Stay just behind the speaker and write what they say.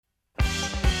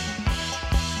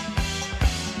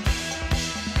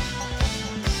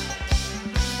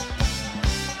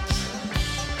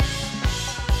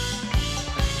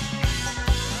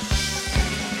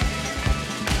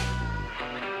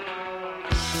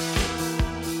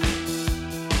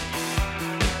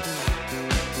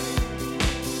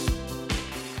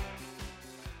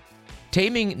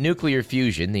Taming nuclear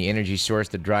fusion, the energy source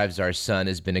that drives our sun,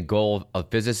 has been a goal of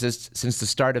physicists since the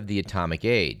start of the atomic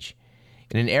age.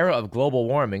 In an era of global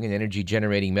warming, an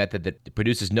energy-generating method that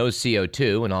produces no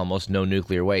CO2 and almost no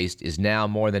nuclear waste is now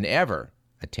more than ever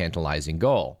a tantalizing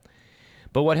goal.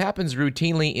 But what happens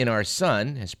routinely in our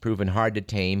sun has proven hard to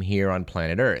tame here on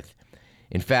planet Earth.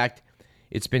 In fact,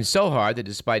 it's been so hard that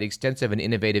despite extensive and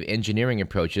innovative engineering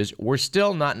approaches, we're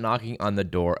still not knocking on the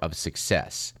door of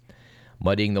success.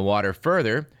 Muddying the water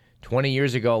further, 20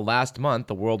 years ago last month,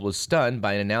 the world was stunned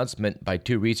by an announcement by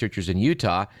two researchers in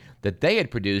Utah that they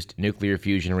had produced nuclear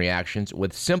fusion reactions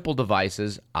with simple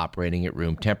devices operating at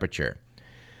room temperature.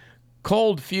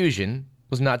 Cold fusion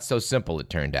was not so simple, it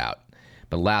turned out.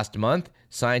 But last month,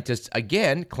 scientists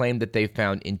again claimed that they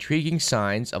found intriguing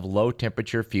signs of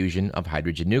low-temperature fusion of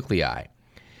hydrogen nuclei.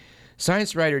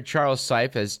 Science writer Charles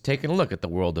Seife has taken a look at the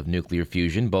world of nuclear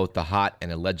fusion, both the hot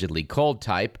and allegedly cold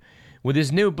type, with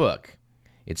his new book.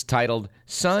 It's titled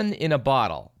Sun in a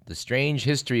Bottle: The Strange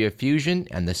History of Fusion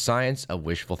and the Science of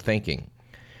Wishful Thinking.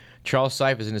 Charles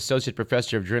Seife is an associate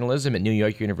professor of journalism at New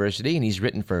York University, and he's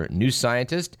written for New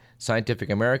Scientist, Scientific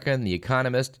American, The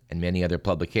Economist, and many other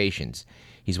publications.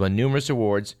 He's won numerous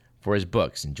awards for his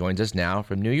books and joins us now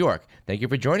from New York. Thank you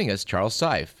for joining us, Charles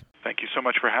Seife. Thank you so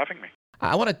much for having me.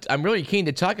 I'm really keen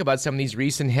to talk about some of these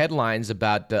recent headlines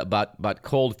about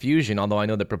cold fusion, although I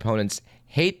know the proponents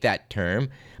hate that term.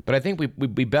 But I think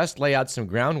we best lay out some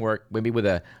groundwork, maybe with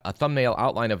a thumbnail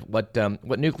outline of what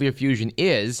nuclear fusion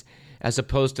is, as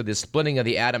opposed to the splitting of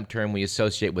the atom term we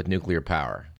associate with nuclear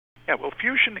power. Yeah, well,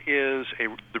 fusion is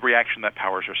the reaction that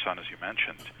powers our sun, as you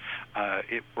mentioned.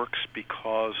 It works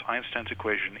because Einstein's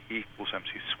equation E equals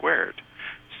mc squared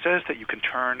says that you can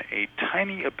turn a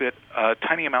tiny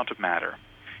amount of matter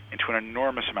into an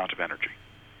enormous amount of energy.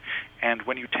 And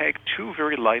when you take two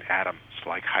very light atoms,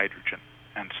 like hydrogen,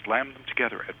 and slam them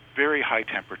together at very high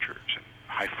temperatures and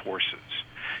high forces,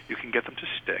 you can get them to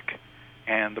stick,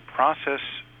 and the process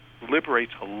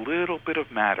liberates a little bit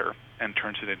of matter and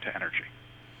turns it into energy.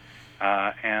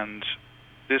 And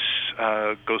this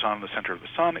goes on in the center of the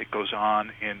sun. It goes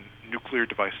on in nuclear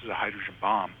devices. A hydrogen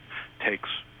bomb takes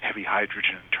heavy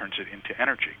hydrogen and turns it into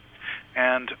energy.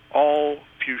 And all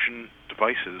fusion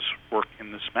devices work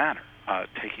in this manner,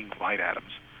 taking light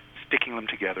atoms, sticking them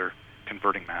together,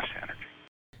 converting mass to energy.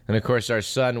 And of course, our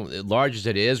sun, large as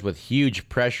it is, with huge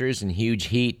pressures and huge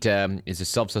heat, is a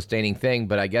self-sustaining thing.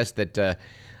 But I guess that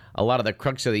a lot of the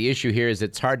crux of the issue here is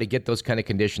it's hard to get those kind of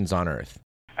conditions on Earth.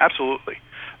 Absolutely.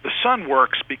 The sun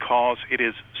works because it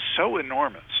is so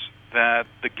enormous that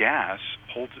the gas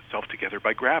holds itself together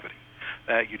by gravity.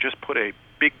 That you just put a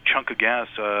big chunk of gas,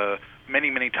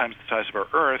 many, many times the size of our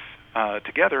Earth,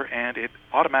 together, and it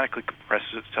automatically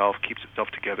compresses itself, keeps itself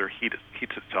together, heats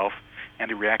itself, and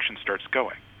the reaction starts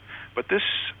going. But this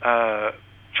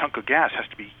chunk of gas has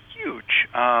to be huge.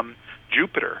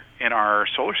 Jupiter in our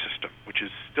solar system, which is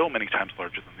still many times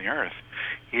larger than the Earth,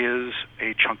 is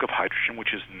a chunk of hydrogen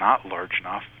which is not large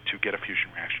enough to get a fusion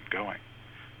reaction going.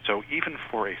 So even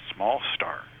for a small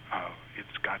star,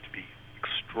 it's got to be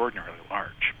extraordinarily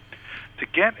large. To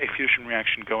get a fusion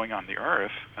reaction going on the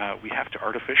Earth, we have to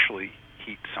artificially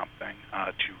heat something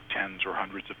to tens or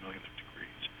hundreds of millions of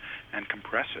degrees and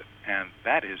compress it, and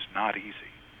that is not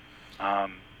easy.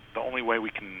 The only way we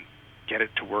can get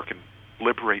it to work and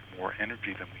liberate more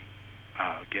energy than we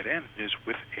get in is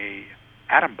with a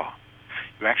atom bomb.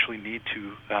 You actually need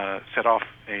to set off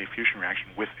a fusion reaction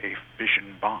with a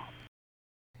fission bomb.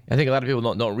 I think a lot of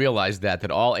people don't realize that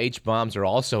all H bombs are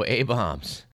also A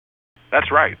bombs.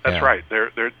 That's right. Right. They're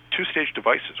two-stage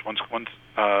devices.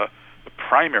 The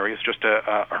primary is just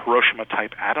a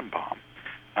Hiroshima-type atom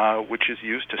bomb, which is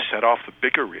used to set off the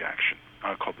bigger reaction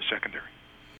called the secondary.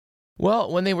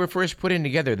 Well, when they were first putting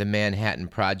together the Manhattan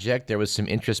Project, there was some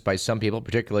interest by some people,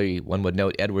 particularly one would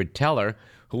note Edward Teller,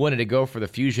 who wanted to go for the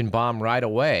fusion bomb right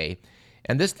away.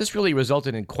 And this really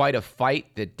resulted in quite a fight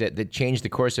that changed the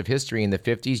course of history in the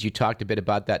 50s. You talked a bit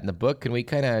about that in the book. Can we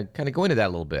kind of go into that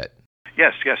a little bit?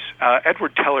 Yes.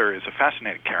 Edward Teller is a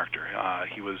fascinating character.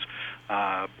 He was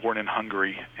born in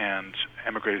Hungary and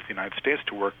emigrated to the United States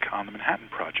to work on the Manhattan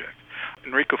Project.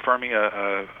 Enrico Fermi,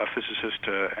 a physicist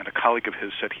and a colleague of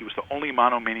his, said he was the only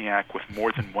monomaniac with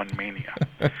more than one mania.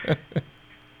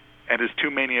 And his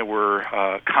two mania were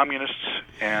communists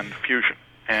and fusion.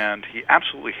 And he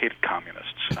absolutely hated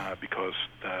communists because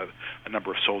a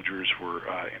number of soldiers were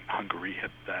in Hungary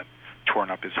had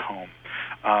torn up his home.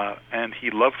 And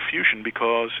he loved fusion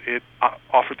because it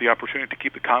offered the opportunity to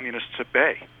keep the communists at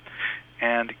bay.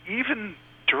 And even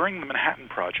during the Manhattan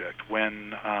Project,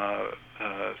 when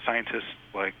scientists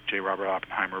like J. Robert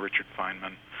Oppenheimer, Richard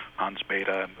Feynman, Hans Bethe,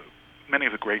 and many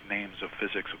of the great names of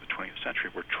physics of the 20th century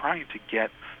were trying to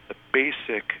get the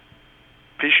basic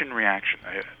fission reaction,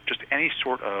 just any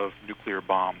sort of nuclear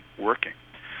bomb working.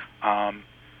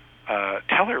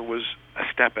 Teller was a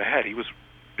step ahead. He was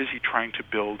busy trying to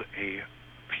build a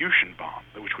fusion bomb,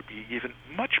 which would be even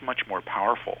much, much more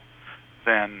powerful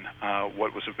than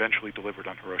what was eventually delivered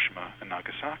on Hiroshima and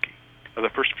Nagasaki. The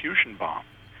first fusion bomb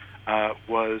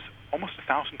was almost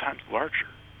 1,000 times larger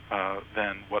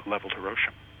than what leveled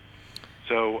Hiroshima.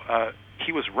 So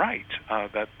he was right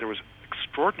that there was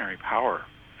extraordinary power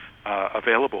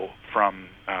available from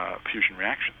fusion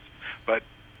reactions, but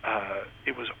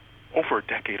it was over a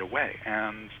decade away,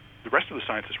 and the rest of the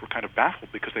scientists were kind of baffled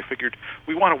because they figured,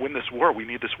 we want to win this war, we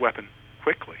need this weapon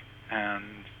quickly, and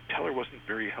Teller wasn't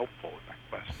very helpful in that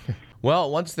quest.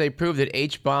 Well, once they proved that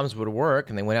H-bombs would work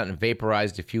and they went out and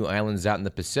vaporized a few islands out in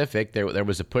the Pacific, there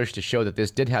was a push to show that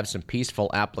this did have some peaceful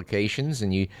applications,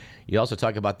 and you also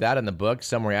talk about that in the book.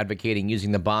 Some were advocating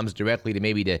using the bombs directly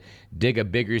to dig a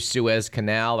bigger Suez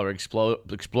Canal or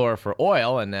explore for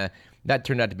oil, and that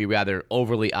turned out to be rather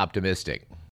overly optimistic.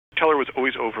 Teller was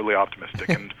always overly optimistic,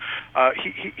 and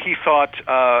he thought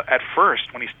at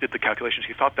first, when he did the calculations,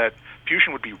 he thought that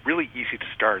fusion would be really easy to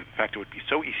start. In fact, it would be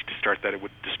so easy to start that it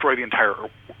would destroy the entire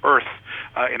Earth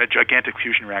in a gigantic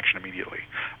fusion reaction immediately.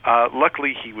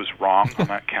 Luckily, he was wrong on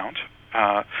that count.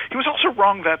 He was also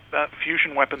wrong that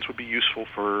fusion weapons would be useful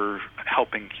for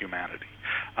helping humanity.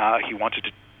 He wanted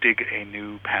to dig a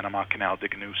new Panama Canal,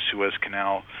 dig a new Suez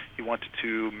Canal. He wanted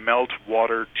to melt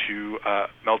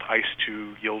ice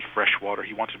to yield fresh water.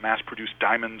 He wanted to mass-produce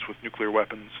diamonds with nuclear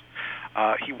weapons.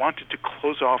 He wanted to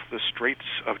close off the Straits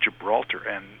of Gibraltar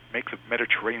and make the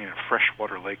Mediterranean a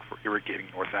freshwater lake for irrigating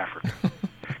North Africa.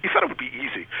 He thought it would be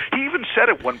easy. He even said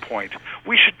at one point,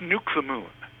 we should nuke the moon,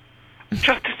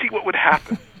 just to see what would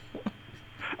happen.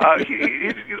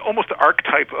 He's almost the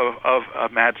archetype of a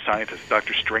mad scientist.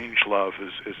 Dr. Strangelove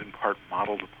is in part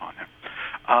modeled upon him.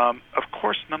 Of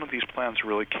course, none of these plans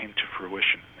really came to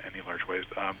fruition in any large ways.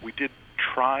 We did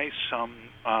try some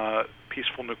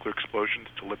peaceful nuclear explosions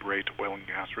to liberate oil and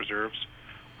gas reserves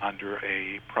under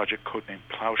a project codenamed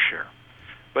Plowshare,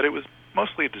 but it was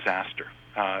mostly a disaster.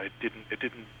 It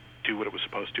didn't do what it was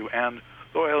supposed to, and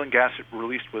the oil and gas it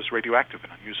released was radioactive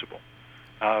and unusable.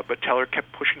 But Teller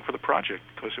kept pushing for the project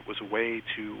because it was a way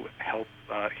to help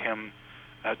him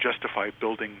justify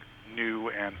building new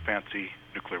and fancy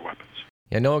nuclear weapons.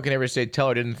 Yeah, no one can ever say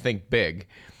Teller didn't think big.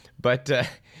 But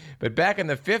back in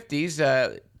the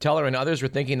 50s, Teller and others were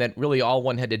thinking that really all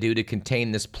one had to do to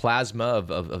contain this plasma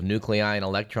of nuclei and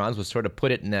electrons was sort of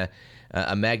put it in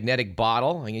a magnetic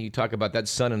bottle. And you talk about that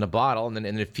sun in a bottle and then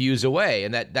it fuse away.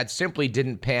 And that simply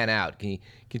didn't pan out. Can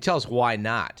you tell us why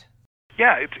not?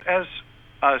 Yeah, it's as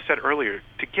said earlier,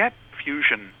 to get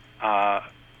fusion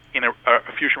in a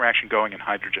fusion reaction going in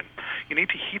hydrogen, you need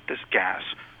to heat this gas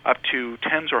up to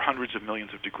tens or hundreds of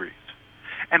millions of degrees.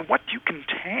 And what do you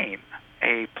contain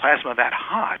a plasma that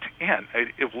hot in?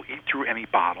 It will eat through any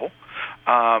bottle.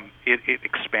 It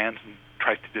expands and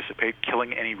tries to dissipate,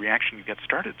 killing any reaction you get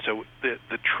started. So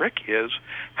the trick is,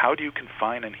 how do you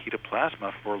confine and heat a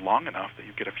plasma for long enough that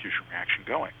you get a fusion reaction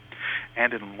going?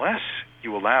 And unless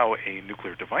you allow a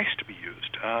nuclear device to be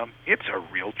used, it's a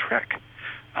real trick.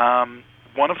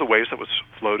 One of the ways that was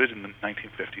floated in the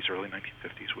 1950s, early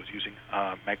 1950s, was using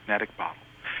a magnetic bottle.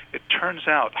 It turns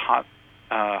out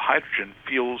hydrogen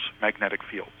feels magnetic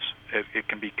fields. It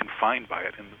can be confined by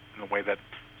it in a way that,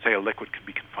 say, a liquid can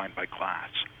be confined by glass.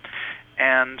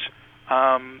 And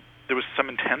there was some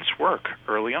intense work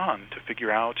early on to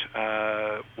figure out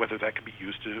whether that could be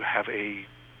used to have a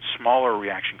smaller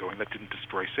reaction going that didn't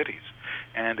destroy cities.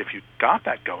 And if you got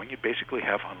that going, you basically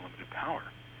have unlimited power.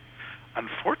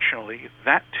 Unfortunately,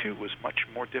 that too was much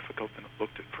more difficult than it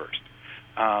looked at first.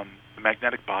 The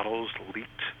magnetic bottles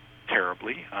leaked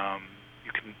terribly.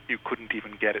 You couldn't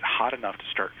even get it hot enough to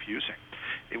start fusing.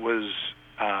 It was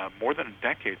more than a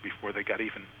decade before they got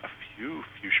even a few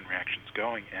fusion reactions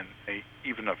going in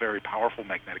even a very powerful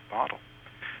magnetic bottle.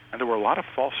 And there were a lot of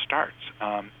false starts.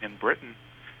 In Britain,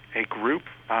 a group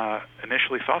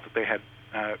initially thought that they had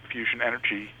fusion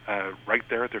energy right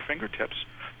there at their fingertips.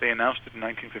 They announced it in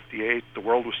 1958. The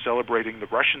world was celebrating. The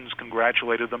Russians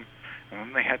congratulated them. And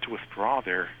then they had to withdraw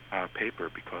their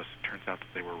paper because it turns out that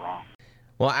they were wrong.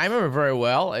 Well, I remember very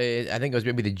well, I think it was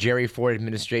maybe the Jerry Ford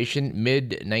administration,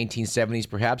 mid-1970s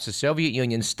perhaps, the Soviet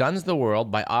Union stuns the world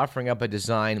by offering up a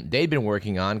design they'd been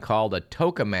working on called a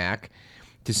tokamak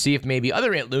to see if maybe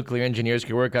other nuclear engineers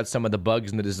could work out some of the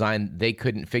bugs in the design they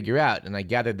couldn't figure out. And I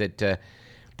gathered that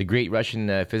the great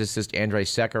Russian physicist Andrei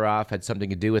Sakharov had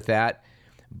something to do with that.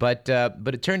 But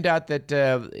it turned out that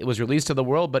it was released to the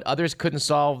world, but others couldn't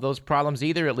solve those problems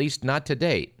either, at least not to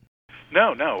date.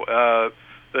 No.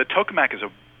 The tokamak is a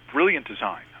brilliant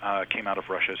design. Came out of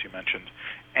Russia, as you mentioned.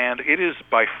 And it is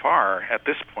by far, at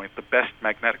this point, the best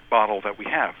magnetic bottle that we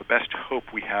have, the best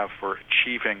hope we have for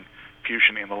achieving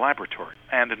fusion in the laboratory.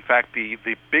 And in fact, the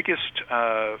biggest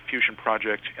fusion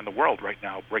project in the world right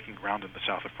now, breaking ground in the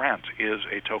south of France, is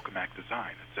a tokamak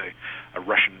design. It's a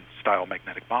Russian-style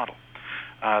magnetic bottle.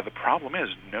 The problem is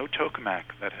no tokamak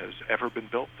that has ever been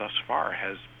built thus far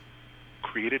has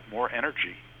created more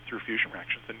energy through fusion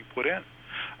reactions than you put in.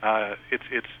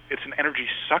 It's an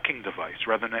energy-sucking device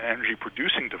rather than an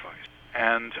energy-producing device.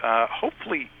 And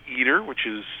hopefully ITER, which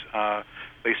is,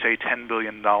 they say $10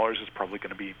 billion, is probably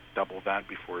going to be double that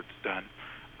before it's done,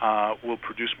 will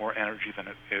produce more energy than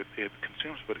it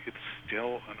consumes, but it's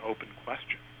still an open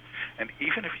question. And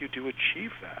even if you do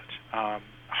achieve that,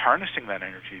 harnessing that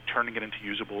energy, turning it into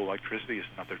usable electricity is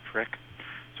another trick.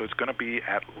 So it's going to be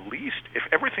at least, if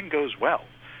everything goes well,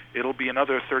 it'll be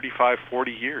another 35,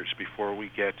 40 years before we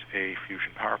get a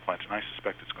fusion power plant, and I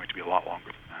suspect it's going to be a lot longer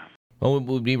than that. Well,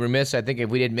 we'd be remiss, I think, if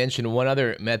we didn't mention one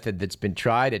other method that's been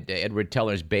tried at Edward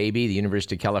Teller's baby, the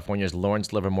University of California's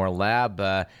Lawrence Livermore Lab.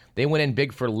 They went in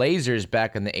big for lasers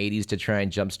back in the 80s to try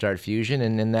and jumpstart fusion,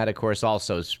 and that, of course,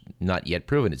 also has not yet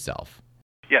proven itself.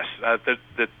 Yes.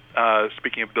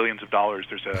 Speaking of billions of dollars,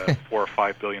 there's a $4 or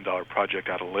 $5 billion project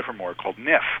out of Livermore called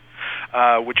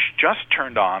NIF, which just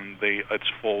turned on its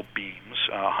full beams,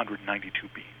 192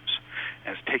 beams.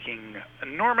 And it's taking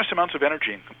enormous amounts of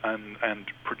energy and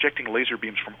projecting laser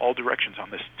beams from all directions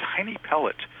on this tiny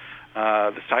pellet,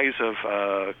 the size of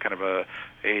the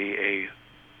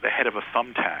head of a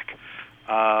thumbtack.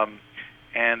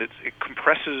 And it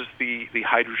compresses the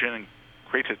hydrogen and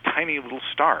creates a tiny little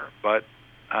star, but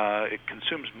it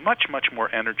consumes much, much more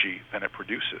energy than it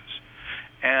produces.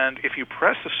 And if you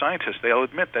press the scientists, they'll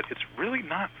admit that it's really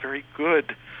not very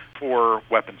good for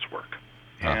weapons work.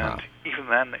 And even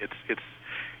then,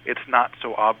 it's not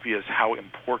so obvious how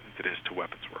important it is to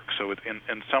weapons work. So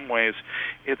in some ways,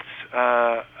 it's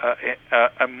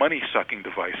a money-sucking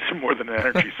device more than an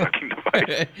energy-sucking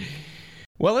device.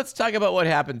 Well, let's talk about what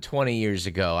happened 20 years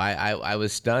ago. I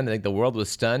was stunned. I think the world was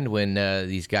stunned when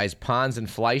these guys, Pons and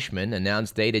Fleischmann,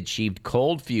 announced they'd achieved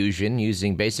cold fusion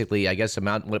using basically, I guess,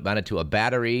 what amounted to a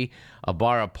battery, a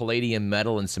bar of palladium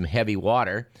metal, and some heavy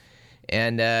water.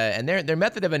 And their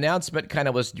method of announcement kind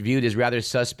of was viewed as rather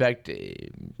suspect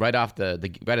right off the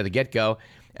get-go,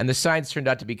 and the science turned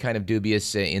out to be kind of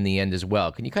dubious in the end as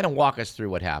well. Can you kind of walk us through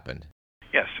what happened?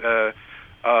 Yes.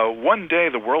 One day,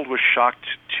 the world was shocked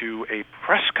to a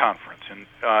press conference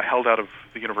held out of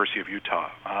the University of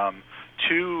Utah.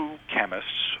 Two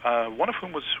chemists, one of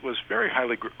whom was very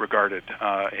highly regarded,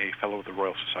 a fellow of the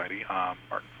Royal Society,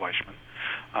 Martin Fleischmann,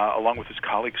 along with his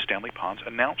colleague Stanley Pons,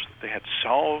 announced that they had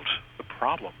solved the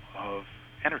problem of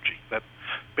energy, that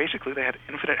basically they had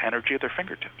infinite energy at their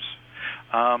fingertips.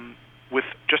 With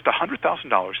just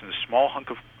 $100,000 in a small hunk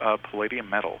of palladium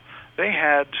metal, they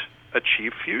had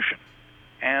achieved fusion.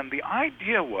 And the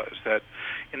idea was that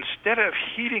instead of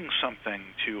heating something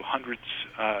to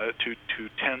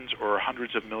tens or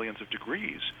hundreds of millions of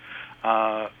degrees,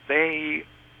 they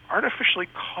artificially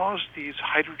caused these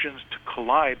hydrogens to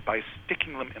collide by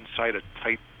sticking them inside a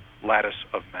tight lattice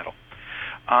of metal.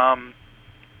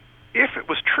 If it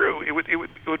was true, it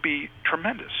would be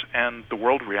tremendous, and the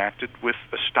world reacted with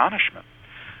astonishment.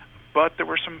 But there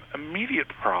were some immediate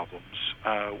problems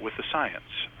with the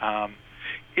science.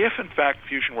 If, in fact,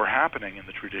 fusion were happening in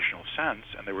the traditional sense,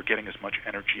 and they were getting as much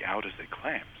energy out as they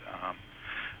claimed,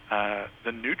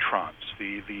 the neutrons,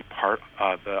 the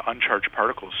uncharged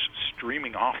particles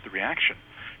streaming off the reaction,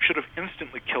 should have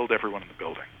instantly killed everyone in the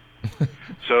building.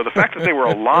 So the fact that they were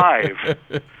alive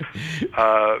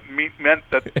meant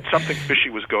that something fishy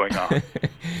was going on.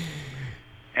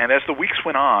 And as the weeks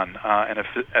went on, and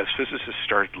as physicists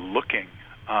started looking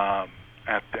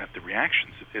at the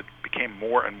reactions, it became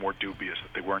more and more dubious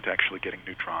that they weren't actually getting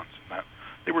neutrons, and that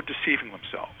they were deceiving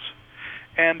themselves.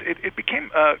 And it became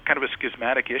kind of a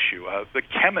schismatic issue. The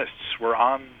chemists were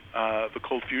on the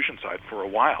cold fusion side for a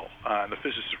while, and the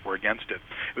physicists were against it.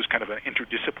 It was kind of an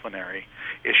interdisciplinary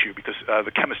issue because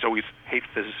the chemists always hate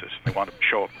physicists, and they want to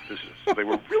show up the physicists. So they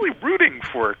were really rooting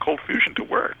for cold fusion to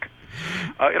work.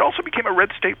 It also became a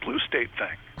red state, blue state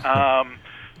thing.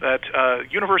 That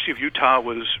University of Utah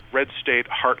was red state,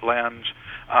 heartland,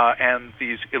 and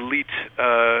these elite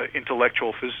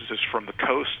intellectual physicists from the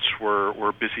coasts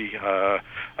were busy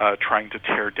trying to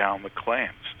tear down the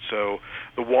claims. So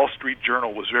the Wall Street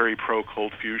Journal was very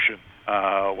pro-cold fusion.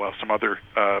 while some other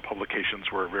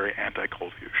publications were very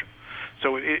anti-cold fusion.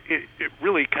 So it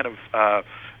really kind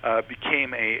of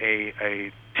became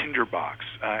a tinderbox,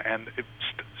 and it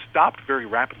stopped very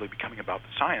rapidly becoming about the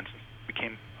science and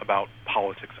became about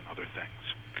politics and other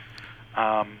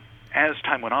things. As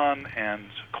time went on and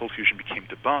cold fusion became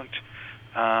debunked,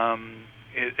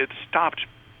 it stopped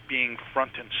being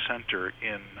front and center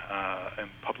in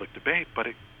public debate, but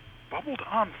it bubbled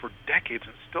on for decades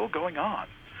and it's still going on.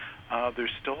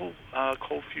 There's still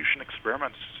cold fusion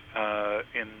experiments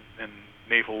in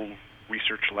naval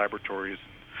research laboratories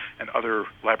and other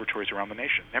laboratories around the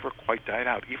nation. Never quite died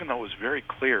out, even though it was very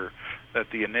clear that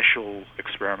the initial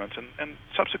experiments and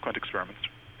subsequent experiments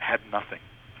had nothing.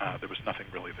 There was nothing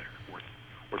really there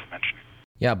worth mentioning.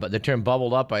 Yeah, but the term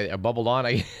bubbled up, bubbled on,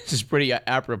 I guess is pretty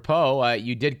apropos.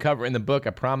 You did cover in the book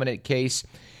a prominent case,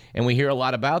 and we hear a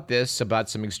lot about this, about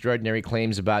some extraordinary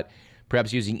claims about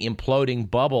perhaps using imploding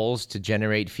bubbles to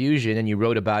generate fusion, and you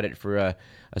wrote about it for a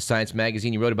science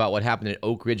magazine. You wrote about what happened at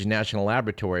Oak Ridge National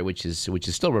Laboratory, which is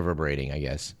still reverberating, I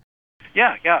guess.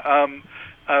 Yeah.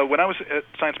 When I was at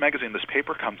Science Magazine, this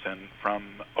paper comes in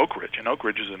from Oak Ridge, and Oak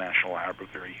Ridge is a national lab, a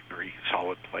very, very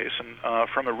solid place, and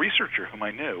from a researcher whom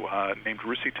I knew named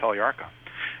Russi Taliarchon.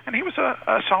 And he was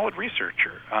a solid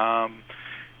researcher.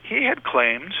 He had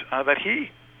claimed that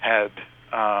he had,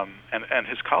 and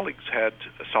his colleagues had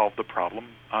solved the problem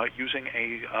using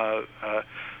a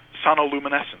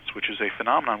sonoluminescence, which is a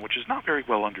phenomenon which is not very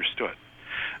well understood.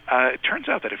 It turns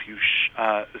out that if you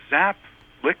zap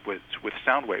liquids with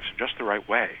sound waves in just the right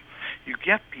way, you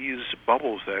get these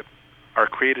bubbles that are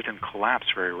created and collapse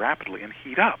very rapidly and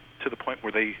heat up to the point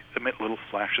where they emit little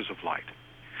flashes of light.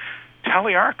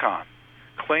 Taliarchon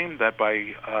claimed that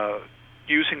by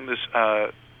using this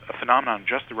phenomenon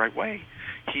just the right way,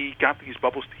 he got these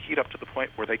bubbles to heat up to the point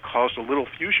where they caused a little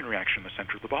fusion reaction in the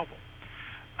center of the bubble.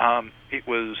 It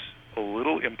was a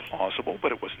little implausible,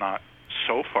 but it was not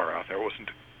so far out there. It wasn't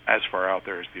as far out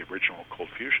there as the original cold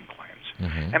fusion claims.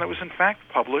 Mm-hmm. And it was, in fact,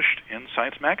 published in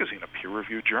Science Magazine, a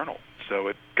peer-reviewed journal. So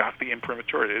it got the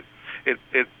imprimatur.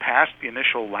 It passed the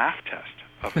initial laugh test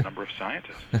of a number of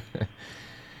scientists.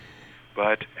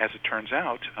 But as it turns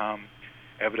out,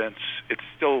 evidence, it's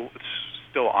still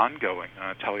ongoing.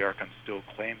 Taliarchon still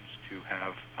claims to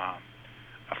have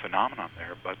a phenomenon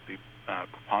there, but the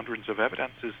preponderance of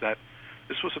evidence is that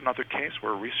this was another case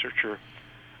where a researcher,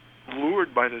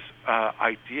 lured by this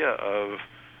idea of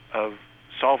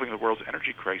solving the world's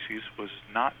energy crises, was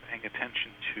not paying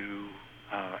attention to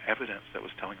evidence that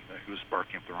was telling him that he was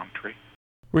barking up the wrong tree.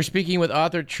 We're speaking with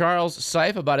author Charles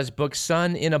Seife about his book,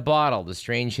 Sun in a Bottle, The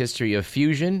Strange History of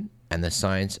Fusion and the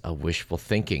Science of Wishful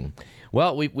Thinking.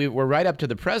 Well, we're right up to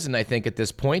the present, I think, at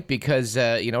this point, because,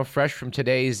 fresh from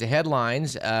today's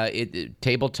headlines,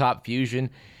 tabletop fusion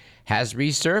has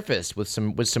resurfaced with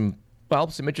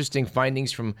some interesting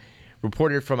findings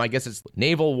reported from, I guess it's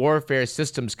Naval Warfare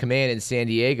Systems Command in San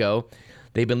Diego.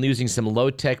 They've been using some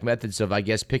low-tech methods of, I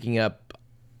guess, picking up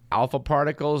alpha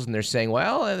particles, and they're saying,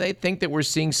 well, they think that we're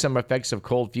seeing some effects of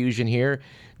cold fusion here.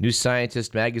 New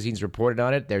Scientist magazine's reported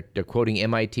on it. They're quoting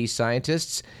MIT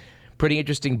scientists. Pretty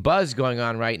interesting buzz going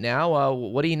on right now.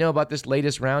 What do you know about this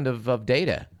latest round of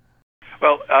data?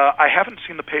 Well, I haven't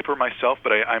seen the paper myself,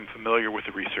 but I'm familiar with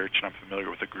the research, and I'm familiar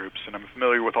with the groups, and I'm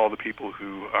familiar with all the people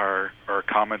who are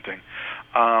commenting.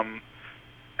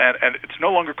 And it's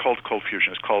no longer called cold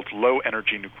fusion. It's called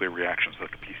low-energy nuclear reactions,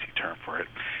 that's the PC term for it.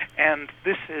 And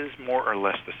this is more or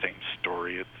less the same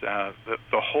story. It's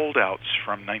the holdouts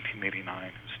from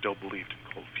 1989 who still believed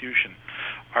in cold fusion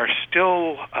are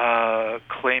still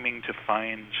claiming to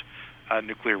find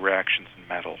nuclear reactions in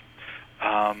metal.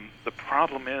 The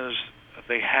problem is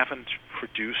they haven't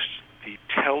produced the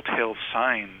telltale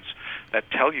signs that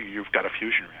tell you you've got a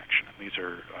fusion reaction. And these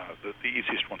are the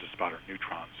easiest ones to spot are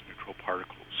neutrons, neutral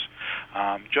particles.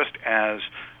 Just as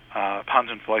Pons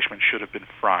and Fleischmann should have been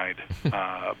fried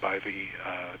by the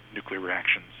nuclear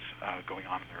reactions going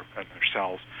on in their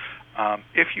cells.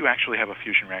 If you actually have a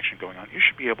fusion reaction going on, you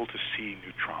should be able to see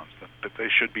neutrons, that they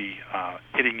should be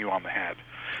hitting you on the head.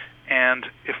 And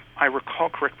if I recall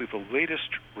correctly, the latest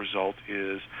result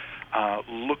is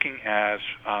looking at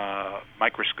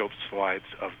microscope slides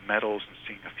of metals and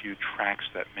seeing a few tracks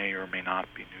that may or may not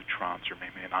be neutrons or may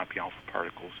not be alpha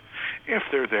particles. If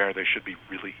they're there, they should be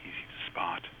really easy to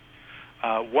spot.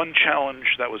 One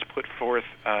challenge that was put forth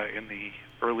in the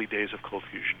early days of cold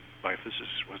fusion by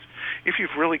physicists was, if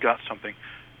you've really got something,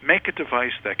 make a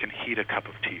device that can heat a cup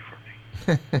of tea for me.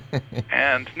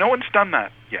 And no one's done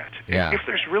that yet. Yeah. If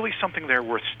there's really something there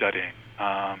worth studying,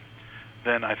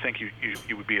 then I think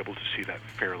you would be able to see that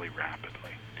fairly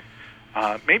rapidly.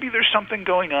 Maybe there's something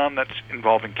going on that's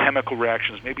involving chemical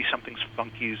reactions. Maybe something's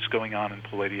funky is going on in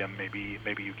palladium. Maybe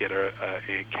you get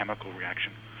a chemical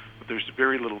reaction. But there's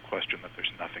very little question that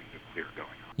there's nothing nuclear going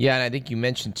on. Yeah, and I think you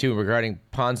mentioned, too, regarding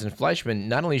Pons and Fleischmann,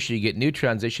 not only should you get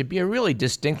neutrons, there should be a really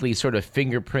distinctly sort of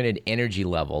fingerprinted energy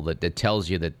level that tells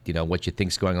you that, what you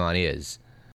think's going on is.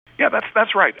 Yeah,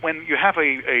 that's right. When you have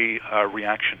a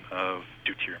reaction of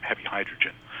deuterium, heavy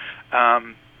hydrogen,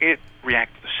 it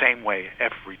reacts the same way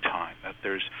every time. That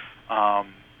there's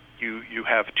you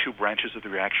have two branches of the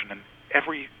reaction, and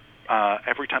every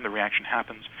time the reaction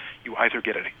happens, you either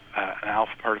get an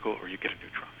alpha particle or you get a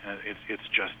neutron. And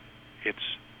it's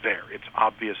there. It's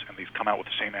obvious, and these come out with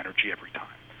the same energy every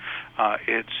time.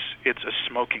 It's a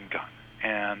smoking gun.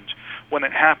 And when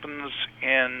it happens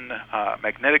in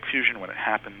magnetic fusion, when it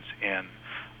happens in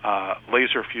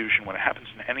laser fusion, when it happens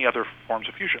in any other forms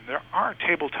of fusion, there are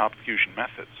tabletop fusion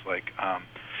methods. Like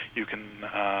you can,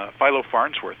 Philo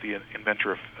Farnsworth, the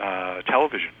inventor of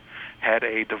television, had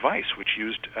a device which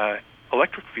used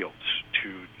electric fields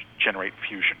to generate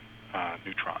fusion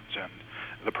neutrons, and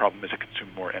the problem is it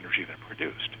consumed more energy than it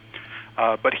produced.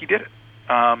 But he did it.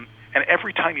 And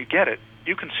every time you get it,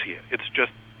 you can see it. It's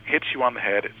just hits you on the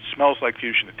head. It smells like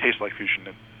fusion. It tastes like fusion.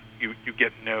 And you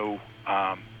get no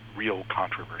real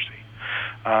controversy.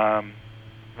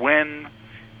 When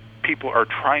people are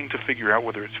trying to figure out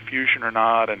whether it's fusion or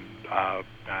not, and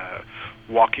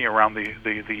walking around the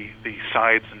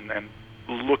sides and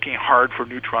looking hard for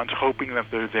neutrons, hoping that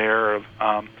they're there,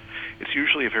 it's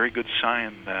usually a very good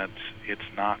sign that it's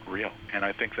not real. And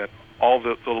I think that all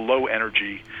the low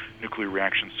energy nuclear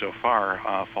reactions so far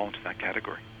fall into that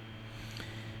category.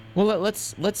 Well,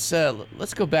 let's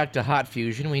go back to hot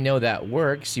fusion. We know that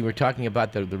works. You were talking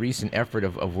about the recent effort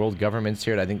of world governments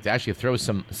here to, I think, to actually throw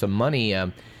some money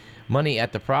at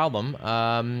the problem.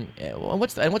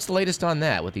 What's the latest on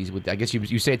that? With I guess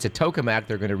you say it's a tokamak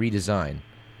they're going to redesign.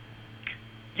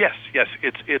 Yes,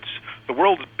 it's the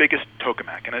world's biggest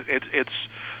tokamak, and it's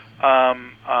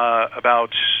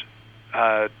about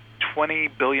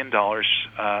 $20 billion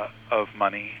of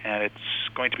money, and it's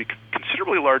going to be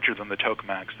considerably larger than the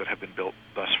tokamaks that have been built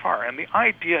thus far. And the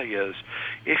idea is,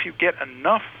 if you get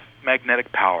enough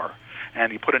magnetic power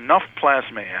and you put enough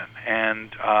plasma in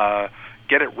and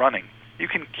get it running, you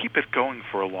can keep it going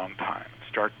for a long time,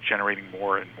 start generating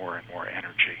more and more and more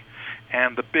energy.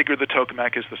 And the bigger the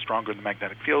tokamak is, the stronger the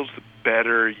magnetic fields, the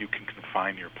better you can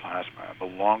confine your plasma, and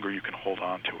the longer you can hold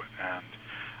on to it, and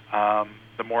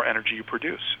the more energy you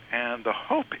produce. And the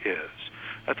hope is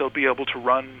that they'll be able to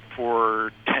run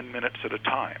for 10 minutes at a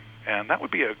time. And that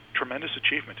would be a tremendous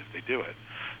achievement if they do it,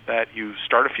 that you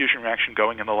start a fusion reaction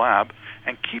going in the lab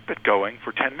and keep it going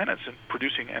for 10 minutes and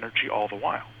producing energy all the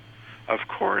while. Of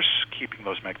course, keeping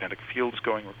those magnetic fields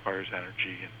going requires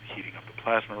energy, and heating up the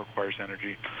plasma requires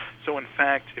energy. So in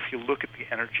fact, if you look at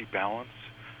the energy balance,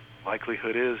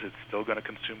 likelihood is it's still going to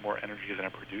consume more energy than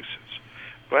it produces.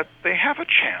 But they have a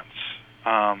chance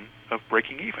of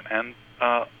breaking even. And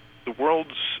the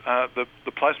world's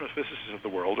the plasma physicists of the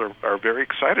world are very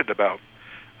excited about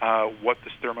what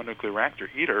this thermonuclear reactor,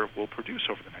 ITER, will produce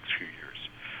over the next few years.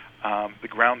 The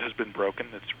ground has been broken.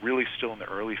 It's really still in the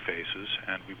early phases,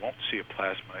 and we won't see a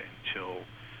plasma until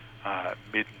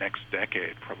mid-next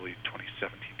decade, probably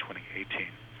 2017, 2018.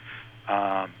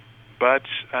 But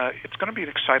it's going to be an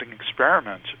exciting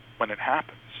experiment when it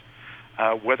happens.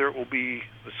 Whether it will be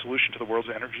the solution to the world's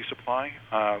energy supply,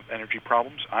 energy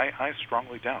problems, I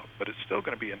strongly doubt, but it's still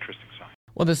going to be interesting science.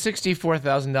 Well, the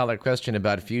 $64,000 question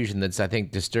about fusion that's, I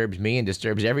think, disturbs me and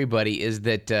disturbs everybody is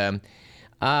that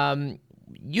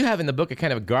you have in the book a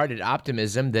kind of guarded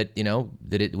optimism that,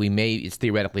 it's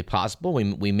theoretically possible.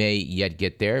 We may yet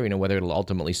get there, whether it'll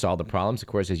ultimately solve the problems, of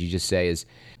course, as you just say, is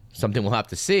something we'll have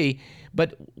to see.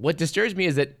 But what disturbs me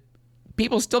is that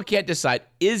people still can't decide,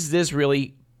 is this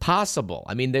really possible?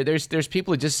 I mean, there's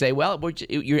people who just say, well,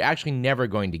 you're actually never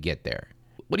going to get there.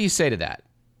 What do you say to that?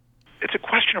 It's a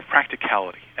question of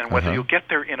practicality and whether you'll get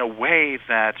there in a way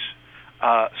that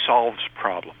solves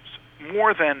problems,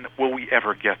 more than will we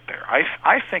ever get there.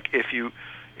 I think if you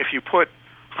put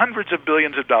hundreds of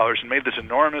billions of dollars and made this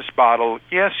enormous bottle,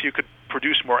 yes, you could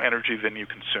produce more energy than you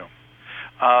consume.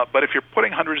 But if you're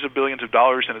putting hundreds of billions of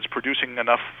dollars and it's producing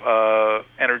enough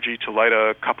energy to light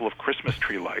a couple of Christmas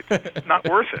tree lights, it's not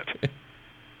worth it.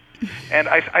 And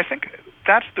I think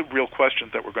that's the real question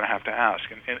that we're going to have to ask.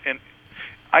 And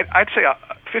I'd say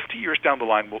 50 years down the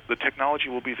line, the technology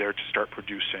will be there to start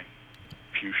producing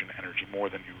fusion energy more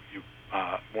than you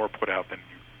more put out than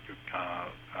you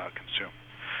consume.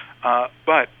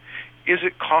 But is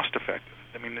it cost effective?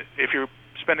 I mean, if you're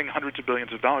spending hundreds of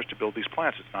billions of dollars to build these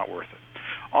plants, it's not worth it.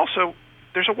 Also,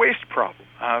 there's a waste problem.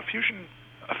 Fusion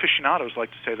aficionados like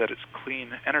to say that it's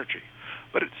clean energy,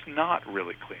 but it's not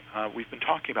really clean. We've been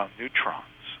talking about neutrons.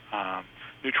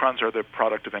 Neutrons are the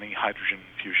product of any hydrogen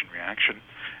fusion reaction,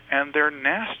 and they're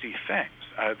nasty things.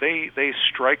 They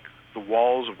strike the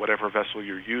walls of whatever vessel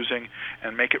you're using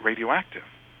and make it radioactive.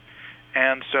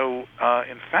 And so,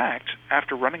 in fact,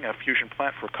 after running a fusion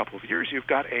plant for a couple of years, you've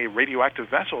got a radioactive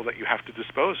vessel that you have to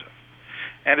dispose of.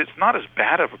 And it's not as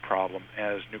bad of a problem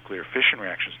as nuclear fission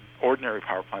reactions. Ordinary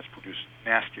power plants produce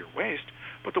nastier waste,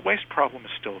 but the waste problem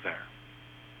is still there.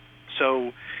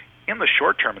 So, in the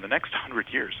short term, in the next 100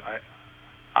 years,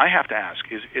 I have to ask,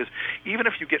 is even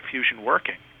if you get fusion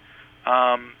working,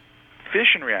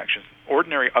 fission reactions,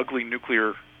 ordinary ugly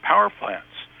nuclear power plants,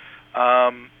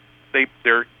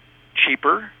 they're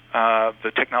cheaper.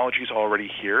 The technology is already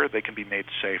here. They can be made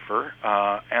safer,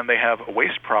 and they have a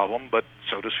waste problem, but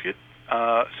so does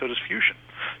fusion.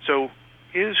 So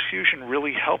is fusion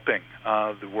really helping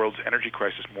the world's energy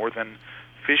crisis more than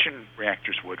fission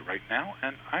reactors would right now?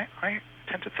 And I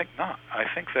tend to think not. I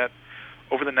think that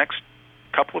over the next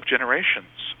couple of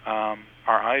generations, our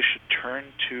eyes should turn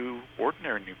to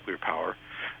ordinary nuclear power,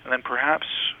 and then perhaps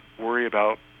worry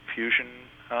about fusion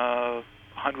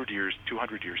 100 years,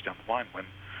 200 years down the line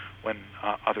when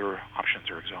other options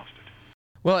are exhausted.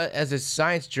 Well, as a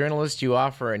science journalist, you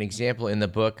offer an example in the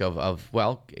book of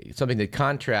something that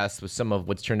contrasts with some of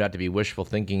what's turned out to be wishful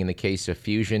thinking in the case of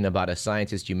fusion. About a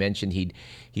scientist you mentioned,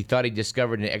 he thought he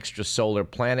discovered an extrasolar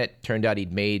planet. Turned out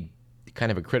he'd made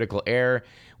kind of a critical error.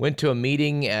 Went to a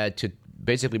meeting to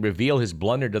basically reveal his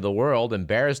blunder to the world,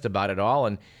 embarrassed about it all,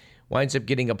 and winds up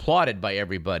getting applauded by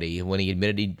everybody when he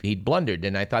admitted he'd blundered.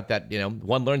 And I thought that,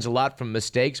 one learns a lot from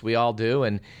mistakes. We all do,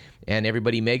 and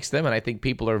everybody makes them. And I think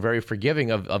people are very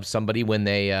forgiving of somebody when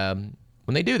they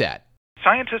do that.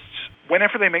 Scientists,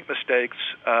 whenever they make mistakes,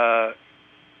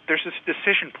 there's this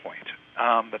decision point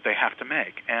that they have to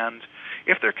make. And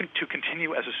if they're to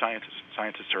continue as a scientist,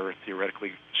 scientists are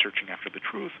theoretically searching after the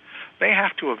truth, they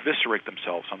have to eviscerate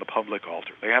themselves on the public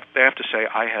altar. They have to say,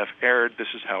 I have erred,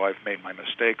 this is how I've made my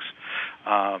mistakes,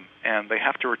 and they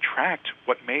have to retract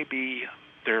what may be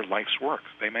their life's work.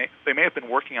 They may have been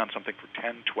working on something for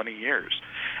 10, 20 years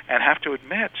and have to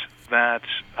admit that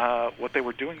what they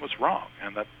were doing was wrong,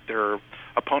 and that their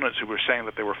opponents who were saying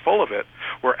that they were full of it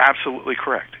were absolutely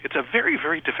correct. It's a very,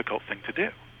 very difficult thing to do,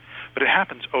 but it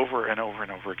happens over and over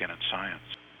and over again in science.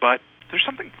 But there's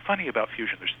something funny about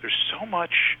fusion. There's so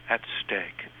much at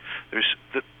stake. There's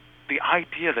the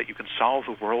idea that you can solve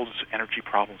the world's energy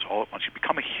problems all at once. You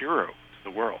become a hero to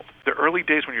the world. The early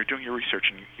days when you're doing your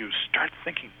research and you start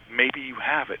thinking maybe you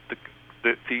have it,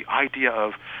 the idea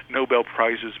of Nobel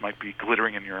Prizes might be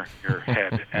glittering in your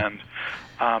head. And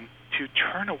to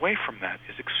turn away from that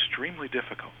is extremely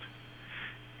difficult.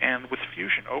 And with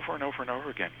fusion, over and over and over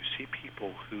again, you see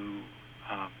people who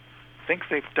think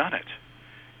they've done it.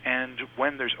 And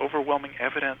when there's overwhelming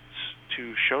evidence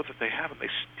to show that they haven't, they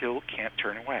still can't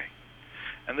turn away.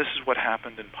 And this is what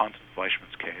happened in Ponton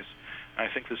Fleischmann's case. And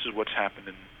I think this is what's happened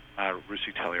in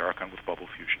Russi Taliarskan with bubble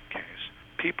fusion case.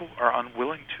 People are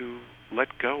unwilling to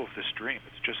let go of this dream.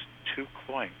 It's just too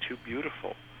cloying, too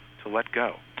beautiful to let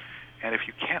go. And if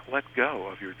you can't let go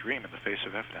of your dream in the face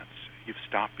of evidence, you've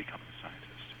stopped becoming a scientist.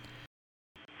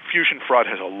 Fusion fraud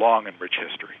has a long and rich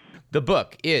history. The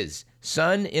book is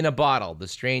Sun in a Bottle, The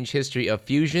Strange History of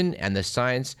Fusion and the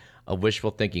Science of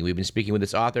Wishful Thinking. We've been speaking with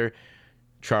its author,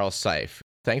 Charles Seife.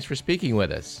 Thanks for speaking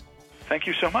with us. Thank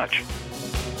you so much.